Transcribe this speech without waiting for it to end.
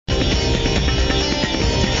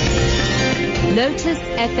Lotus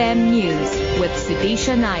FM News with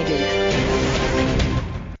Sudisha Naidu.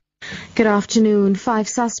 Good afternoon. 5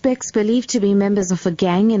 suspects believed to be members of a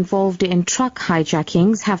gang involved in truck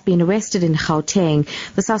hijackings have been arrested in Gauteng.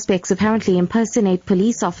 The suspects apparently impersonate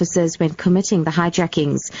police officers when committing the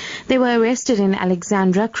hijackings. They were arrested in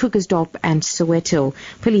Alexandra, Krugersdorp and Soweto.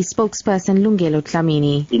 Police spokesperson Lungelo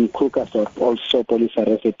Dlamini. In Krugersdorp, also police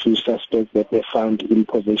arrested 2 suspects that were found in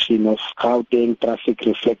possession of Gauteng traffic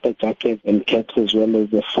reflector jackets and caps, as well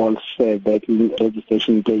as a false vehicle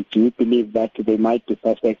registration plate. We believe that they might be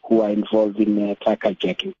suspects who are involved in truck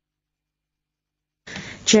hijacking.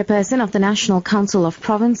 Chairperson of the National Council of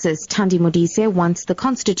Provinces, Thandi Modise, wants the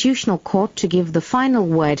Constitutional Court to give the final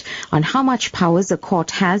word on how much powers a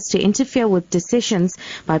court has to interfere with decisions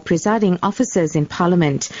by presiding officers in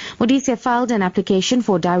Parliament. Modise filed an application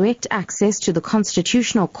for direct access to the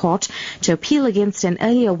Constitutional Court to appeal against an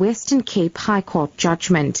earlier Western Cape High Court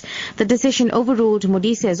judgment. The decision overruled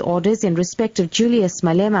Modise's orders in respect of Julius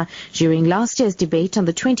Malema during last year's debate on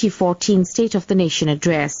the 2014 State of the Nation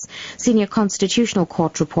address. Senior Constitutional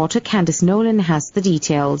Court reporter Candice Nolan has the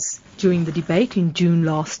details. During the debate in June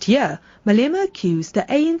last year, Malema accused the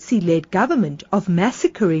ANC-led government of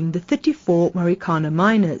massacring the 34 Marikana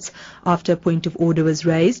miners. After a point of order was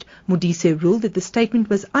raised, Modise ruled that the statement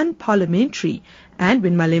was unparliamentary, and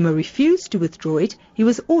when Malema refused to withdraw it, he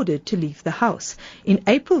was ordered to leave the House. In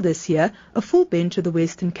April this year, a full bench of the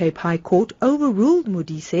Western Cape High Court overruled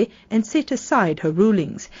Modise and set aside her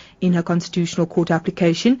rulings. In her Constitutional Court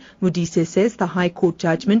application, Modise says the High Court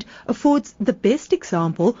judgment affords the best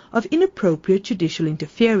example of inappropriate judicial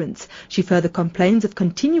interference. She further complains of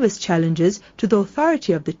continuous challenges to the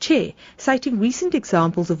authority of the chair, citing recent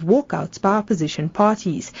examples of walkouts by opposition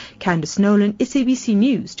parties. Candice Nolan, SABC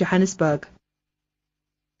News, Johannesburg.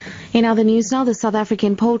 In other news now, the South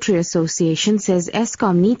African Poultry Association says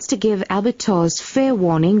Eskom needs to give abattoirs fair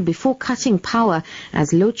warning before cutting power,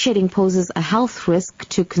 as load shedding poses a health risk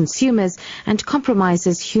to consumers and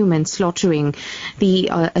compromises human slaughtering. The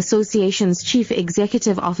association's chief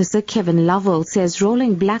executive officer, Kevin Lovell, says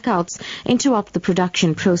rolling blackouts interrupt the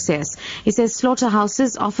production process. He says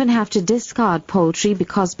slaughterhouses often have to discard poultry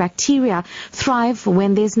because bacteria thrive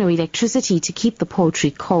when there's no electricity to keep the poultry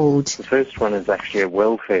cold. The first one is actually a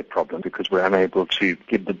welfare problem because we're unable to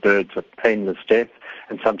give the birds a painless death,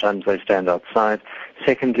 and sometimes they stand outside.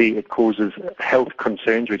 Secondly, it causes health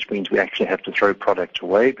concerns, which means we actually have to throw product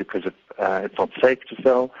away because it's not safe to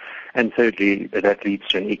sell. And thirdly, that leads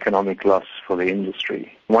to an economic loss for the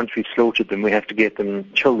industry. Once we've slaughtered them, we have to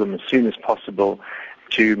chill them as soon as possible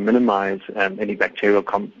to minimize any bacterial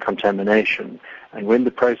contamination. And when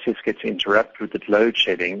the process gets interrupted with load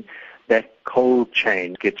shedding, that cold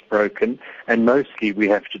chain gets broken, and mostly we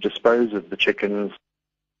have to dispose of the chickens.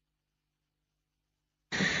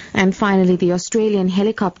 And finally, the Australian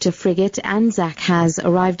helicopter frigate Anzac has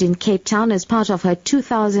arrived in Cape Town as part of her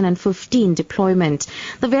 2015 deployment.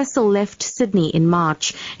 The vessel left Sydney in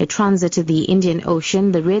March. It transited the Indian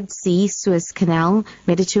Ocean, the Red Sea, Suez Canal,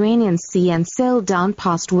 Mediterranean Sea, and sailed down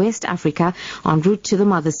past West Africa en route to the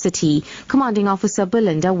mother city. Commanding Officer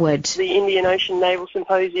Belinda Wood. The Indian Ocean Naval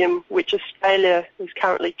Symposium, which Australia is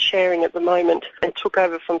currently chairing at the moment and took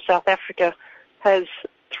over from South Africa, has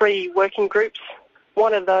 3 working groups.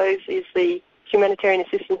 One of those is the humanitarian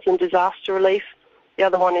assistance and disaster relief. The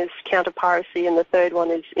other one is counter-piracy, and the third one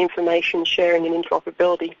is information sharing and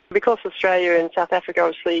interoperability. Because Australia and South Africa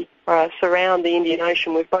obviously surround the Indian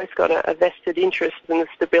Ocean, we've both got a vested interest in the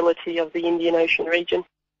stability of the Indian Ocean region.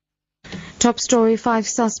 Top story: 5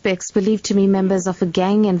 suspects believed to be members of a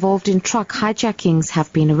gang involved in truck hijackings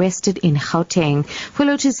have been arrested in Gauteng. For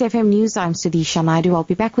Lotus FM News, I'm Sudisha Naidu. I'll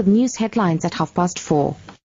be back with news headlines at 4:30.